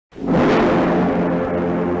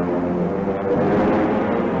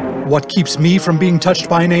What keeps me from being touched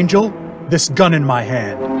by an angel? This gun in my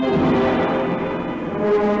hand.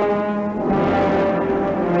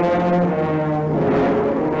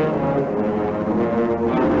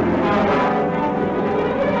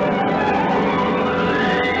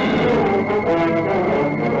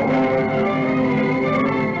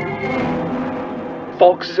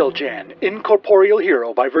 Falk Zildjian, incorporeal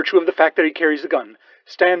hero by virtue of the fact that he carries a gun,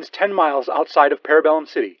 stands 10 miles outside of Parabellum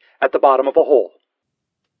City, at the bottom of a hole.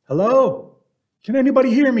 Hello? Can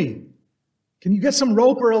anybody hear me? Can you get some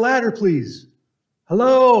rope or a ladder, please?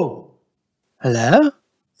 Hello? Hello?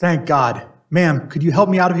 Thank God. Ma'am, could you help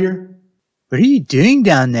me out of here? What are you doing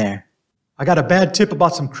down there? I got a bad tip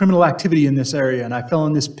about some criminal activity in this area, and I fell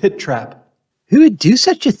in this pit trap. Who would do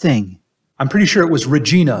such a thing? I'm pretty sure it was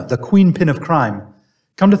Regina, the queen pin of crime.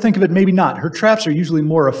 Come to think of it, maybe not. Her traps are usually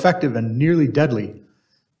more effective and nearly deadly.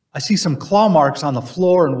 I see some claw marks on the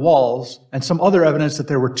floor and walls, and some other evidence that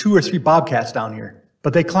there were 2 or 3 bobcats down here.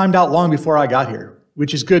 But they climbed out long before I got here,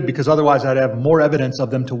 which is good because otherwise I'd have more evidence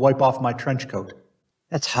of them to wipe off my trench coat.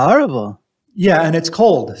 That's horrible. Yeah, and it's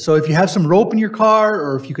cold, so if you have some rope in your car,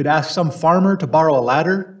 or if you could ask some farmer to borrow a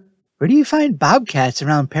ladder. Where do you find bobcats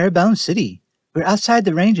around Parabellum City? We're outside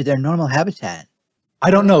the range of their normal habitat.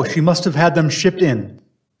 I don't know, she must have had them shipped in.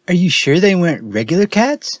 Are you sure they weren't regular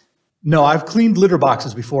cats? No, I've cleaned litter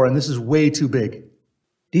boxes before, and this is way too big.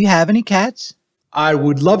 Do you have any cats? I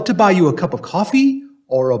would love to buy you a cup of coffee,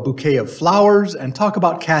 or a bouquet of flowers, and talk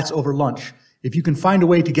about cats over lunch, if you can find a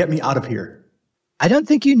way to get me out of here. I don't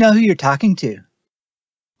think you know who you're talking to.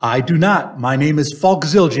 I do not. My name is Falk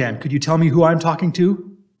Zildjian. Could you tell me who I'm talking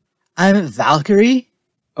to? I'm Valkyrie.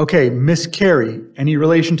 Okay, Miss Carey. Any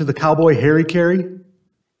relation to the cowboy Harry Carey?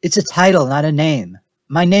 It's a title, not a name.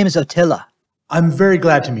 My name is Otilla. I'm very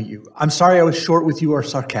glad to meet you. I'm sorry I was short with you or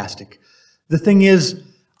sarcastic. The thing is,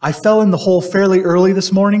 I fell in the hole fairly early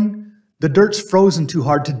this morning. The dirt's frozen too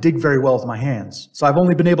hard to dig very well with my hands, so I've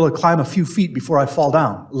only been able to climb a few feet before I fall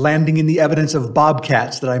down, landing in the evidence of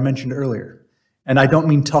bobcats that I mentioned earlier. And I don't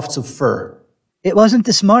mean tufts of fur. It wasn't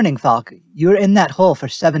this morning, Falk. You were in that hole for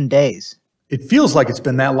 7 days. It feels like it's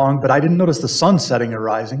been that long, but I didn't notice the sun setting or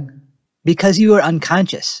rising. Because you were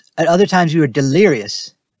unconscious. At other times you were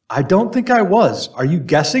delirious. I don't think I was. Are you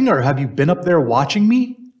guessing, or have you been up there watching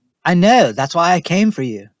me? I know. That's why I came for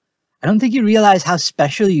you. I don't think you realize how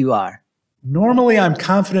special you are. Normally, I'm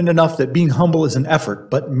confident enough that being humble is an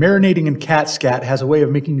effort, but marinating in cat scat has a way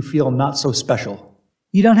of making you feel not so special.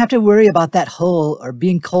 You don't have to worry about that hole or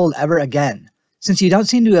being cold ever again. Since you don't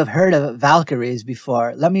seem to have heard of Valkyries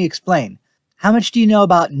before, let me explain. How much do you know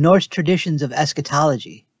about Norse traditions of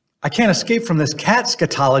eschatology? I can't escape from this cat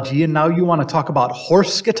scatology, and now you want to talk about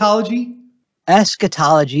horse scatology?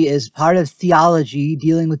 Eschatology is part of theology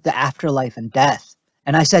dealing with the afterlife and death.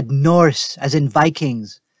 And I said Norse, as in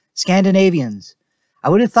Vikings, Scandinavians. I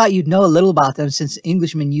would have thought you'd know a little about them since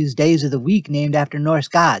Englishmen use days of the week named after Norse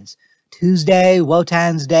gods. Tuesday,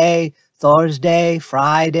 Wotan's Day, Thor's Day,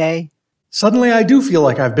 Friday. Suddenly I do feel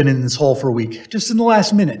like I've been in this hole for a week, just in the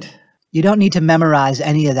last minute. You don't need to memorize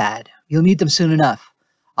any of that. You'll meet them soon enough.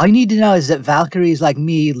 All you need to know is that Valkyries like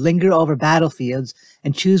me linger over battlefields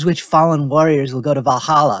and choose which fallen warriors will go to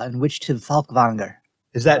Valhalla and which to Falkvanger.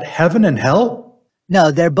 Is that heaven and hell? No,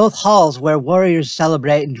 they're both halls where warriors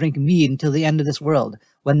celebrate and drink mead until the end of this world,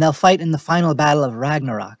 when they'll fight in the final battle of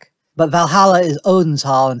Ragnarok. But Valhalla is Odin's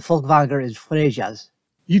hall and Falkvanger is Freyja's.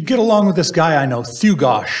 You'd get along with this guy I know,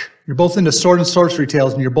 Thewgosh. You're both into sword and sorcery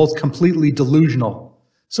tales, and you're both completely delusional.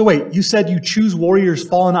 So wait, you said you choose warriors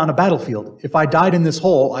fallen on a battlefield. If I died in this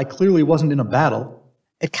hole, I clearly wasn't in a battle.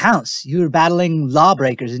 It counts. You were battling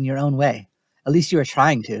lawbreakers in your own way. At least you were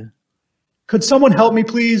trying to. Could someone help me,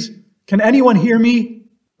 please? Can anyone hear me?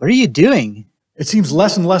 What are you doing? It seems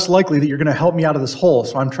less and less likely that you're going to help me out of this hole,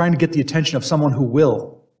 so I'm trying to get the attention of someone who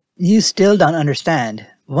will. You still don't understand.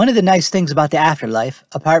 One of the nice things about the afterlife,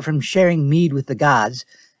 apart from sharing mead with the gods,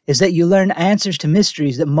 is that you learn answers to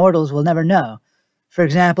mysteries that mortals will never know. For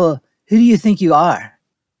example, who do you think you are?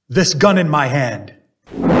 This gun in my hand.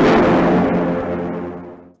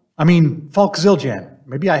 I mean, Falk Zildjian.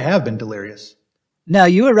 Maybe I have been delirious. No,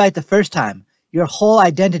 you were right the first time. Your whole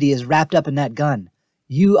identity is wrapped up in that gun.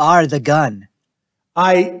 You are the gun.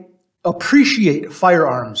 I appreciate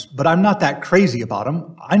firearms, but I'm not that crazy about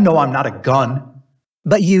them. I know I'm not a gun.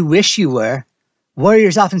 But you wish you were.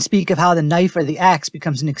 Warriors often speak of how the knife or the axe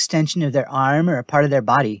becomes an extension of their arm or a part of their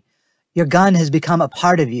body. Your gun has become a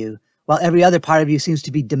part of you, while every other part of you seems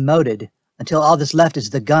to be demoted, until all that's left is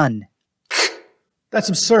the gun. That's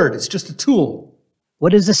absurd. It's just a tool.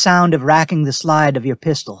 What is the sound of racking the slide of your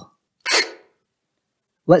pistol?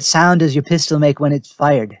 What sound does your pistol make when it's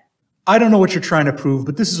fired? I don't know what you're trying to prove,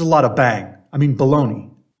 but this is a lot of baloney.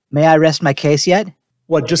 May I rest my case yet?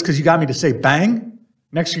 What, just because you got me to say bang?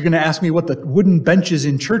 Next you're going to ask me what the wooden benches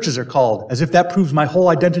in churches are called, as if that proves my whole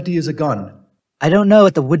identity is a gun. I don't know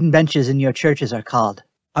what the wooden benches in your churches are called.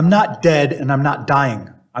 I'm not dead and I'm not dying.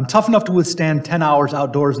 I'm tough enough to withstand 10 hours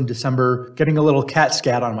outdoors in December, getting a little cat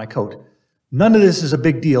scat on my coat. None of this is a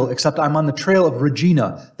big deal, except I'm on the trail of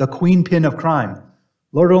Regina, the queen pin of crime.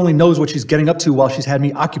 Lord only knows what she's getting up to while she's had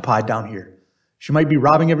me occupied down here. She might be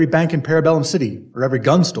robbing every bank in Parabellum City, or every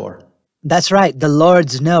gun store. That's right, the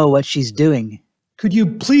lords know what she's doing. Could you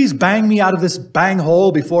please bang me out of this bang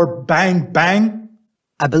hole before bang bang?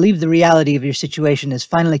 I believe the reality of your situation is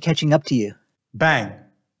finally catching up to you. Bang.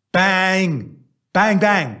 Bang. Bang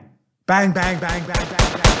bang. Bang bang bang bang bang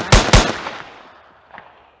bang.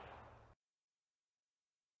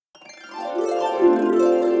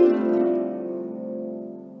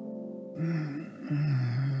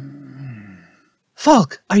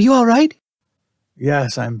 Falk, are you all right?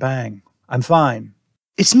 Yes, I'm bang. I'm fine.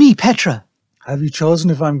 It's me, Petra. Have you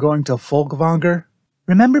chosen if I'm going to Folkvanger?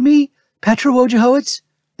 Remember me? Petra Wojciechowicz?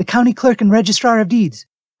 The county clerk and registrar of deeds.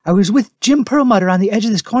 I was with Jim Perlmutter on the edge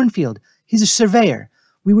of this cornfield. He's a surveyor.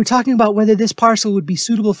 We were talking about whether this parcel would be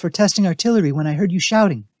suitable for testing artillery when I heard you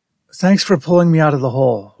shouting. Thanks for pulling me out of the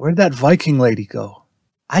hole. Where'd that Viking lady go?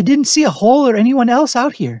 I didn't see a hole or anyone else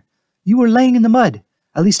out here. You were laying in the mud.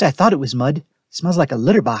 At least I thought it was mud. It smells like a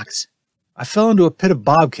litter box. I fell into a pit of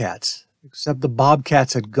bobcats, except the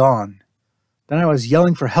bobcats had gone. Then I was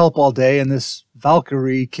yelling for help all day, and this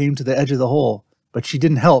Valkyrie came to the edge of the hole. But she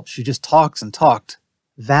didn't help. She just talks and talked.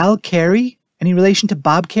 Val Carey? Any relation to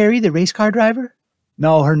Bob Carey, the race car driver?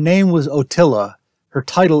 No, her name was Otilla. Her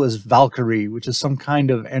title is Valkyrie, which is some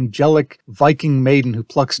kind of angelic Viking maiden who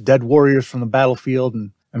plucks dead warriors from the battlefield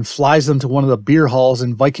and flies them to one of the beer halls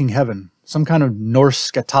in Viking heaven. Some kind of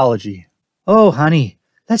Norse scatology. Oh, honey,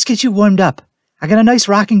 let's get you warmed up. I got a nice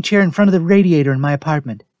rocking chair in front of the radiator in my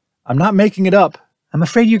apartment. I'm not making it up. I'm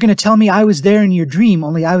afraid you're going to tell me I was there in your dream,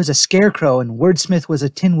 only I was a scarecrow and Wordsmith was a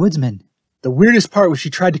tin woodsman. The weirdest part was she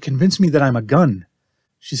tried to convince me that I'm a gun.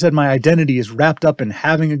 She said my identity is wrapped up in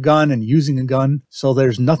having a gun and using a gun, so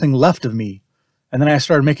there's nothing left of me. And then I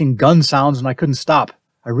started making gun sounds and I couldn't stop.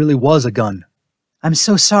 I really was a gun. I'm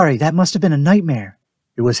so sorry. That must have been a nightmare.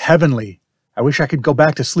 It was heavenly. I wish I could go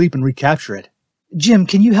back to sleep and recapture it. Jim,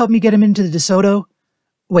 can you help me get him into the DeSoto?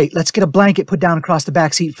 Wait, let's get a blanket put down across the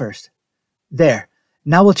back seat first. There.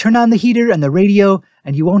 Now we'll turn on the heater and the radio,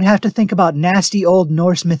 and you won't have to think about nasty old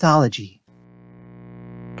Norse mythology.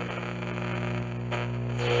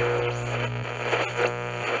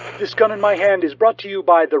 This gun in my hand is brought to you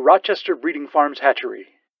by the Rochester Breeding Farms Hatchery.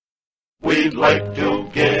 We'd like to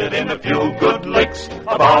get in a few good licks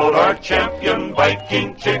about our champion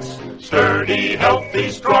Viking chicks. Sturdy,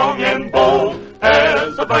 healthy, strong, and bold,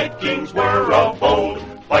 as the Vikings were of old.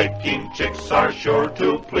 Viking chicks are sure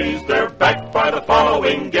to please. They're backed by the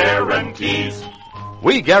following guarantees.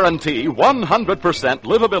 We guarantee 100%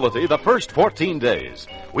 livability the first 14 days.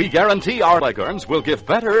 We guarantee our leghorns will give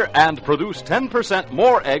better and produce 10%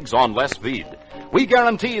 more eggs on less feed. We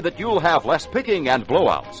guarantee that you'll have less picking and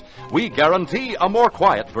blowouts. We guarantee a more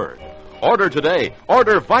quiet bird. Order today.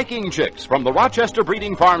 Order Viking chicks from the Rochester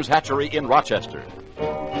Breeding Farms Hatchery in Rochester.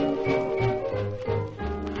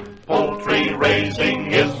 Poultry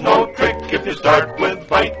raising is no trick if you start with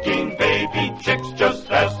Viking baby chicks. Just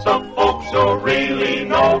ask the folks who really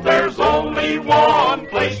know there's only one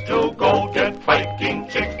place to go. Get Viking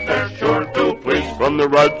chicks, they're sure to please. From the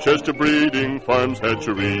Rochester Breeding Farms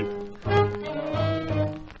Hatchery.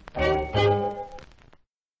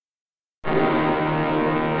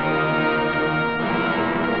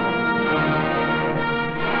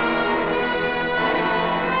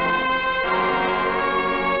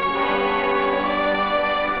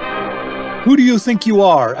 Who Do You Think You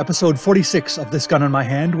Are? Episode 46 of This Gun in My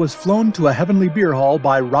Hand was flown to a heavenly beer hall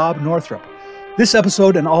by Rob Northrup. This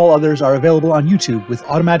episode and all others are available on YouTube with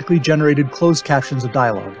automatically generated closed captions of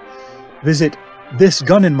dialogue. Visit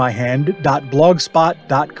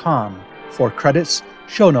thisguninmyhand.blogspot.com for credits,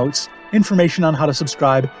 show notes, information on how to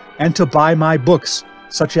subscribe, and to buy my books,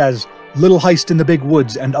 such as Little Heist in the Big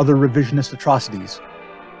Woods and Other Revisionist Atrocities.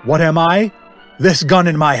 What am I? This gun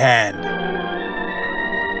in my hand.